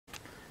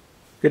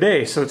Good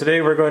day. So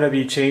today we're going to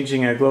be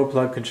changing a glow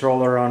plug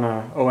controller on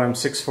a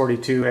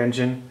OM642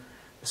 engine.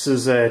 This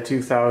is a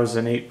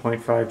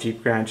 2008.5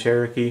 Jeep Grand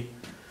Cherokee.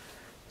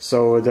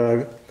 So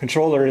the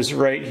controller is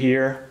right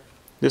here.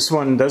 This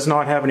one does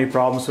not have any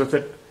problems with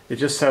it. It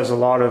just has a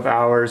lot of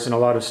hours and a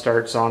lot of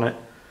starts on it.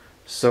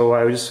 So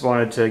I just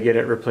wanted to get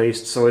it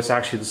replaced. So it's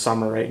actually the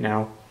summer right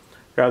now.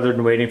 Rather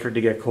than waiting for it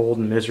to get cold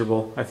and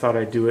miserable, I thought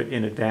I'd do it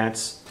in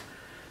advance.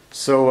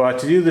 So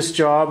to do this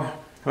job,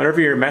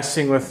 whenever you're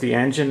messing with the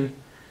engine,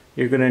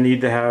 you're going to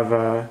need to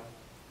have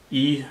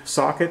E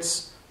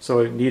sockets.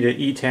 So you need an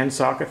E10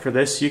 socket for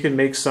this. You can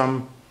make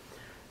some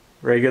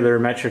regular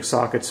metric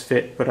sockets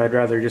fit, but I'd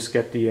rather just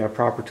get the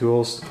proper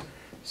tools.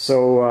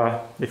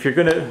 So if you're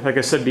going to, like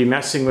I said, be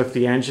messing with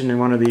the engine in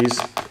one of these,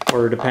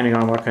 or depending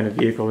on what kind of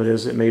vehicle it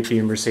is, it may be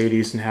a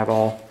Mercedes and have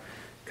all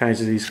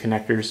kinds of these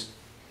connectors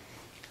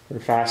or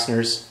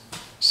fasteners.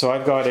 So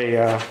I've got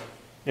a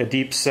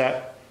deep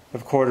set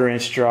of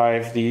 1/4"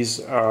 drive.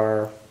 These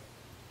are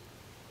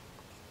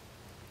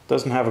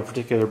doesn't have a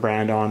particular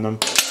brand on them.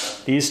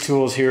 These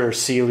tools here are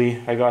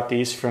Sealy. I got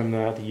these from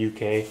the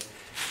UK.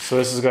 So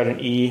this has got an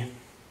E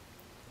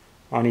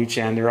on each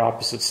end. They're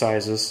opposite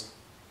sizes.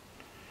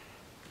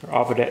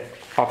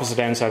 Opposite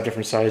ends have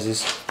different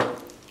sizes.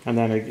 And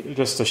then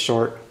just a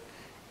short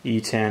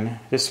E10.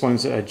 This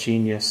one's a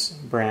Genius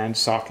brand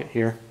socket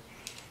here,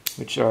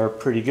 which are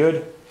pretty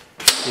good.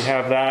 You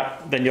have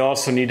that. Then you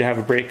also need to have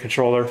a brake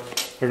controller.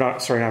 Or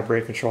not, sorry, not a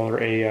brake controller,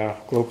 a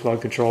glow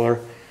plug controller.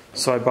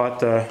 So I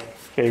bought the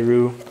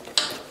Beirut.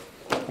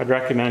 I'd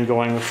recommend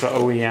going with the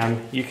OEM.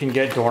 You can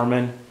get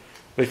Dorman,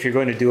 but if you're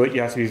going to do it,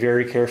 you have to be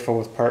very careful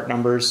with part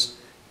numbers.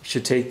 You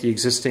should take the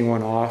existing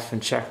one off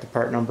and check the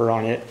part number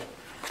on it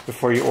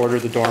before you order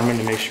the Dorman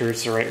to make sure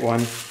it's the right one.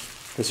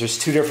 Because there's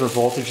two different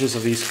voltages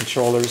of these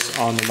controllers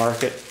on the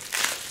market.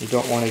 You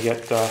don't want to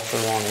get the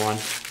wrong one.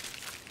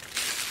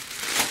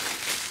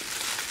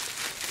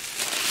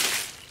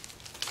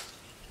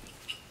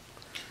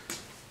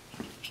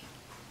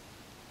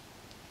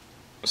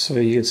 So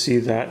you can see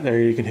that there.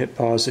 You can hit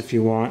pause if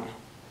you want,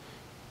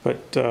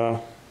 but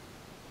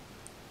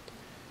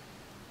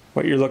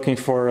what you're looking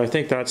for, I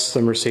think that's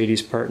the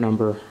Mercedes part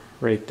number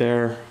right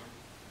there.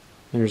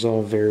 There's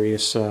all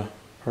various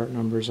part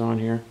numbers on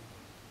here.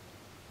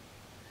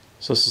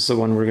 So this is the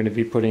one we're going to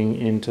be putting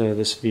into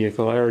this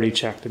vehicle. I already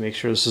checked to make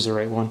sure this is the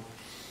right one.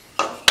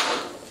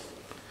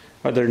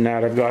 Other than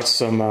that, I've got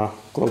some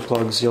glow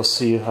plugs. You'll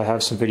see I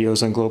have some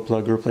videos on glow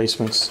plug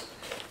replacements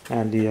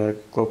and the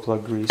glow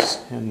plug grease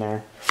in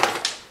there.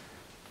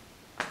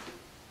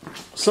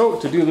 So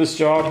to do this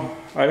job,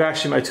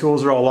 my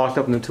tools are all locked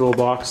up in the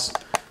toolbox.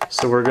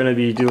 So we're going to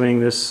be doing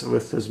this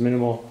with as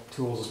minimal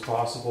tools as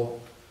possible.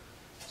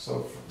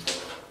 So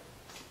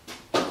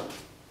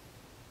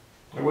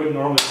I wouldn't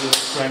normally do this,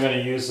 so I'm going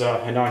to use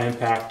a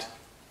non-impact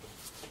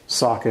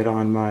socket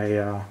on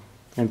my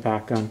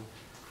impact gun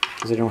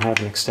because I don't have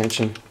an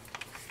extension.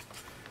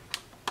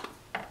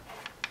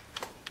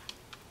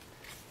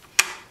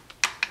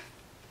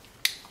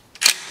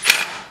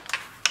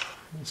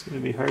 It's going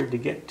to be hard to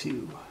get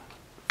to.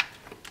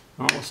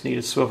 I almost need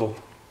a swivel.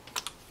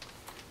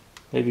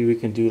 Maybe we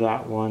can do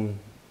that one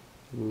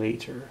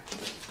later.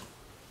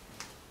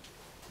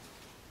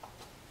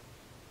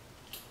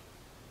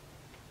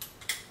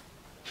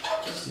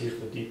 Let's see if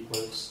the deep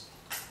works.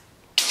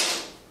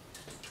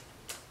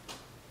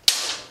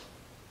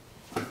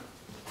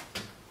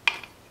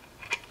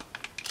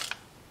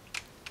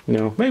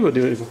 No, maybe we'll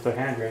do it with the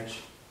hand wrench.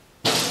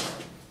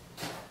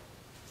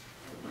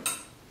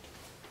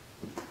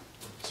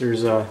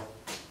 There's a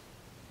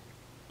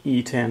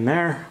E10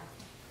 there.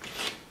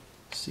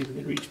 Let's see if we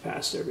can reach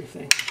past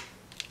everything.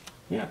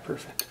 Yeah,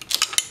 perfect.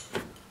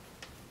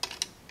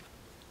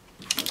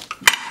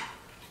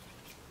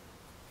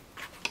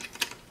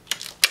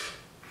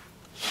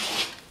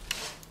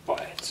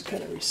 Boy, it's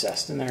kind of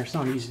recessed in there. It's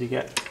not easy to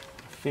get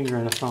a finger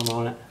and a thumb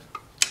on it.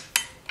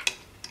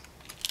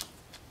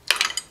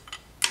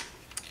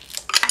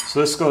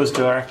 So this goes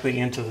directly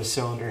into the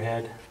cylinder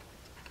head.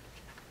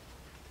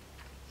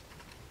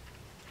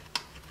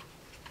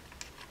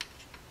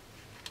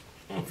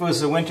 If it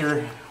was the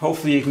winter,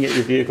 hopefully you can get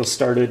your vehicle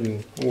started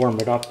and warm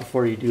it up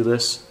before you do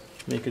this.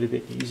 Make it a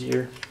bit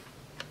easier.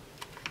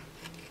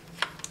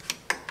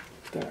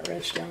 Put that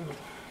wrench down.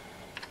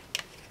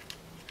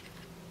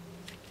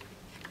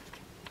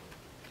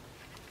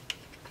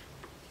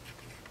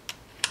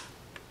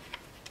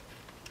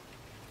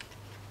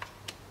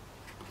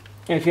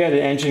 And if you had an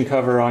engine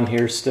cover on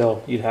here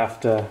still, you'd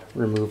have to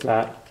remove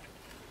that.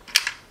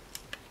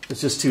 It's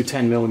just two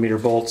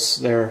 10mm bolts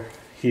there,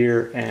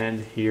 here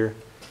and here,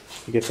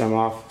 to get them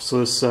off.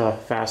 So this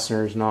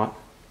fastener is not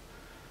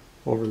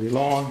overly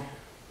long.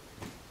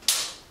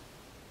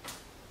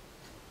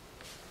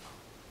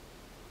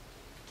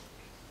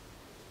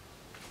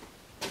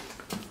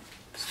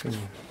 Just going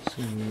to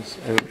zoom this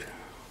out.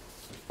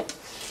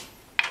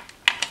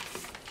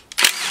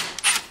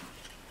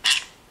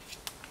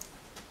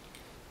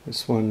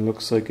 This one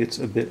looks like it's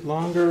a bit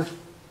longer.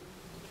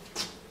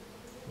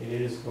 It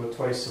is about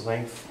twice the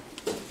length.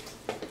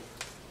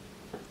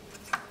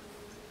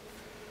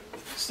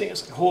 This thing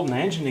is like holding the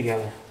engine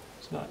together.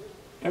 It's got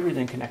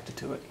everything connected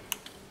to it.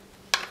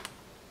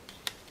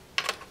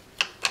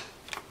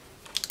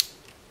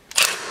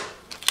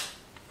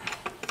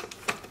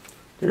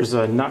 There's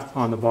a nut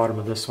on the bottom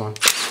of this one.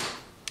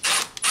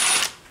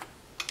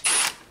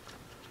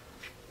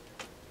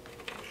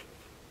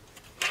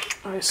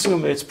 I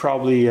assume it's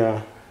probably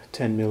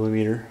 10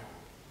 millimeter.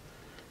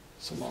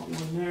 It's a long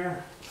one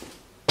there.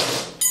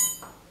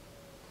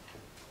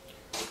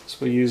 So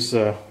we'll use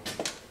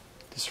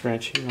this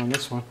wrench here on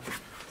this one.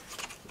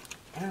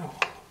 Ow.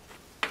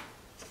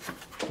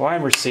 Why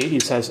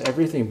Mercedes has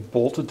everything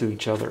bolted to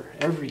each other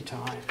every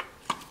time.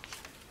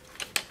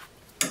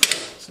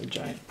 It's a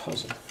giant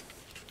puzzle.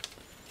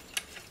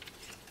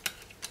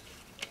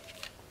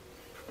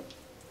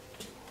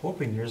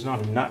 Hoping there's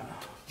not a nut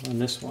on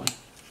this one.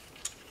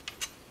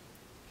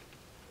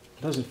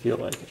 Doesn't feel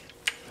like it.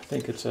 I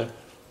think it's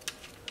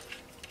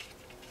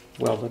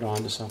welded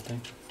onto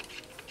something.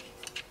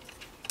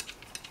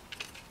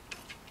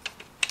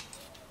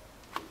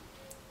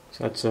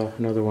 So that's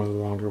another one of the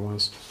longer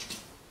ones.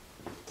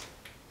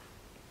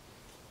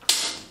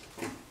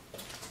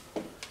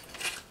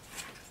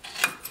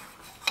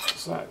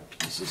 So that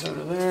piece is out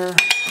of there.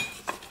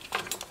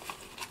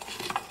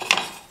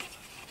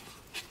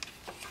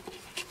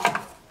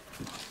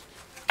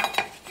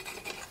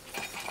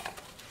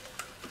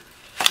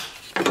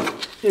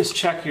 Just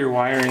check your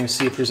wiring,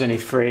 see if there's any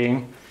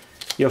fraying.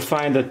 You'll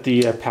find that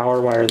the power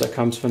wire that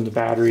comes from the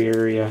battery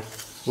area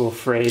will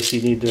fray, so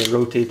you need to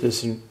rotate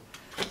this and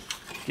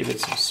give it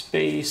some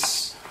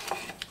space.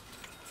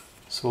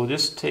 So we'll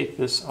just take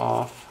this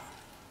off.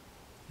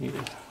 Need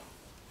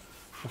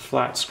a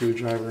flat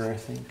screwdriver, I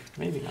think.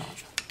 Maybe not.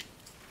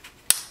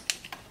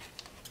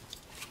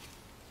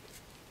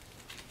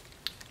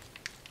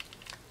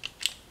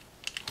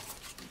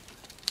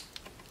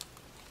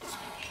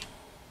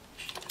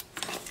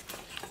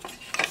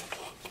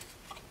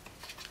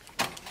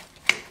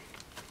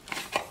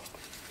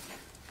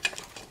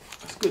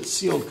 Good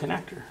sealed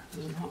connector,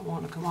 does not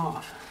want to come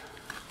off.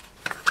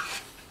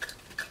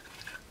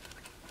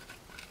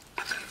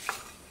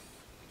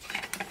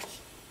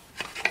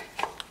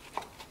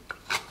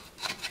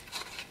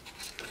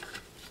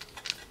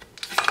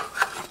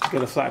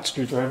 Get a flat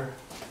screwdriver.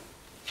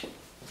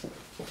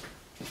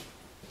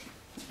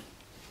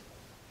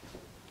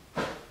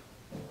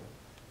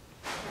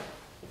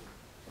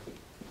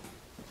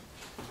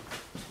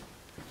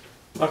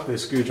 Luckily the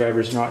screwdriver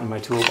is not in my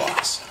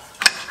toolbox.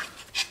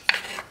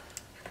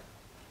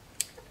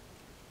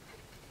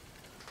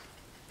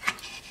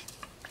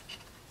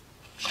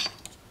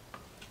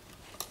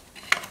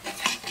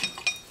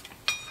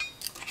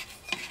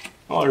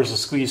 Oh, there's a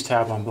squeeze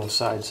tab on both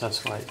sides,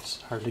 that's why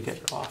it's hard to get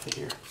it off of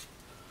here.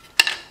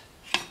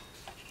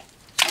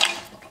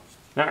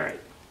 Alright.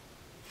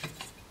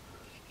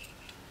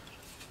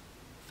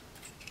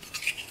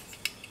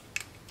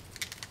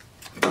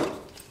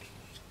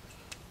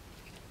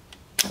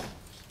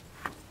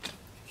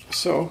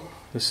 So,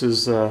 this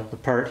is the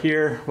part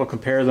here. We'll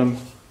compare them,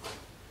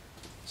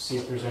 see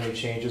if there's any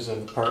changes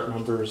in the part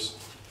numbers.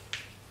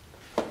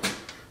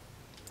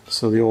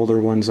 So the older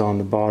one's on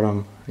the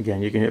bottom.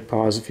 Again, you can hit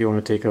pause if you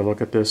want to take a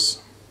look at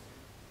this.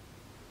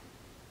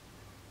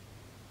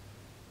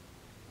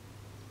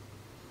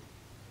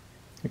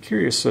 I'm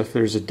curious if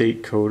there's a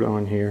date code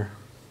on here.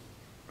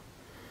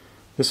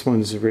 This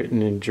one's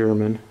written in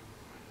German,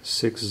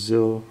 6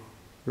 Zil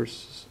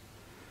versus.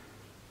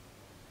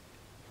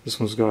 This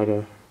one's got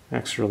an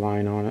extra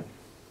line on it.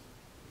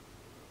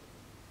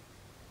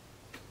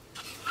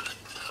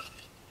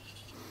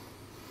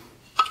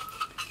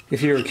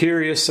 If you were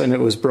curious and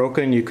it was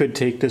broken, you could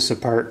take this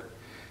apart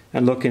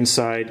and look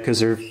inside because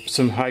there are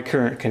some high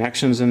current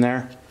connections in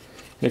there.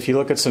 And if you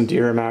look at some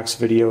Duramax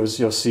videos,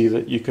 you'll see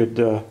that you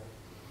could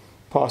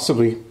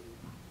possibly,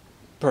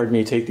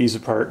 take these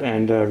apart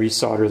and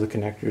resolder the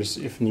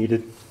connectors if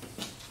needed.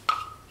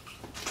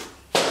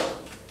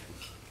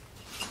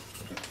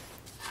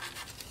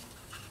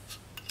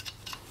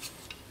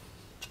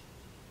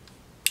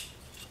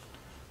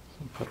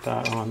 Put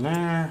that on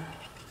there.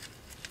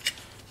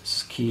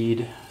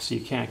 Keyed, so you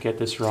can't get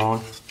this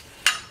wrong.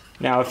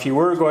 Now if you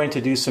were going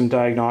to do some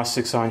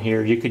diagnostics on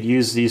here, you could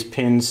use these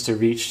pins to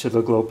reach to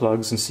the glow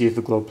plugs and see if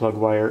the glow plug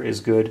wire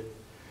is good,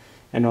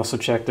 and also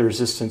check the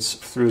resistance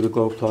through the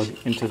glow plug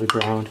into the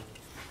ground.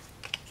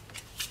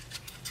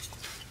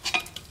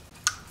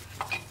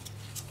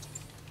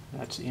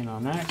 That's in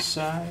on that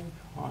side,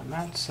 on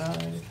that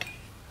side.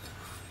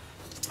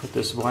 Put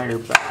this wire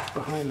back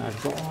behind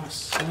that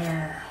boss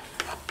there.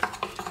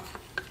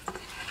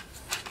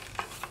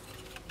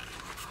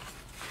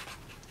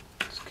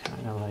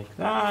 Like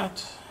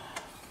that.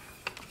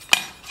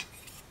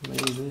 Lay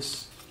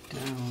this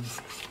down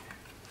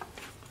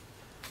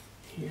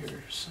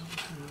here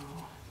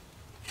somehow.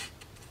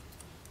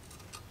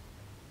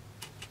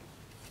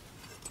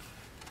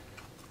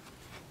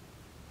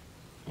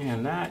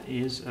 And that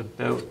is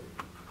about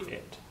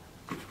it.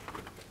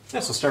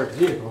 This will start the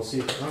vehicle, see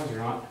if it runs or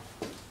not.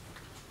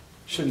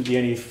 Shouldn't be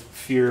any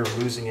fear of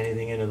losing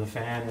anything into the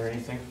fan or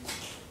anything.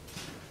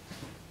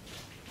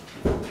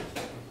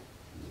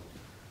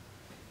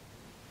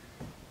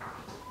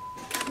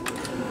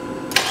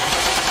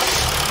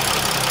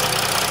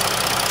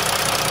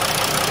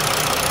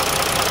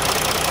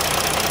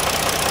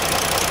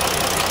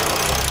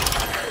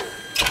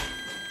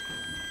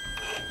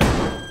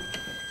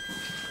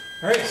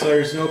 So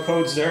there's no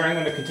codes there. I'm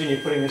going to continue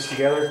putting this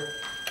together.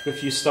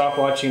 If you stop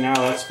watching now,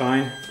 that's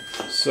fine.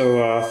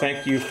 So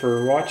thank you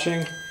for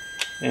watching,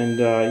 and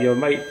you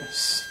might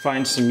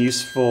find some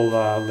useful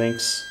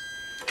links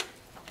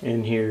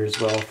in here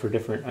as well for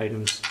different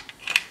items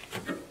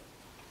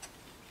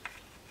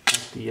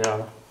at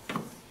the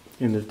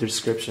in the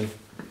description.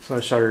 So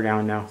I'll shut her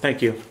down now.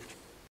 Thank you.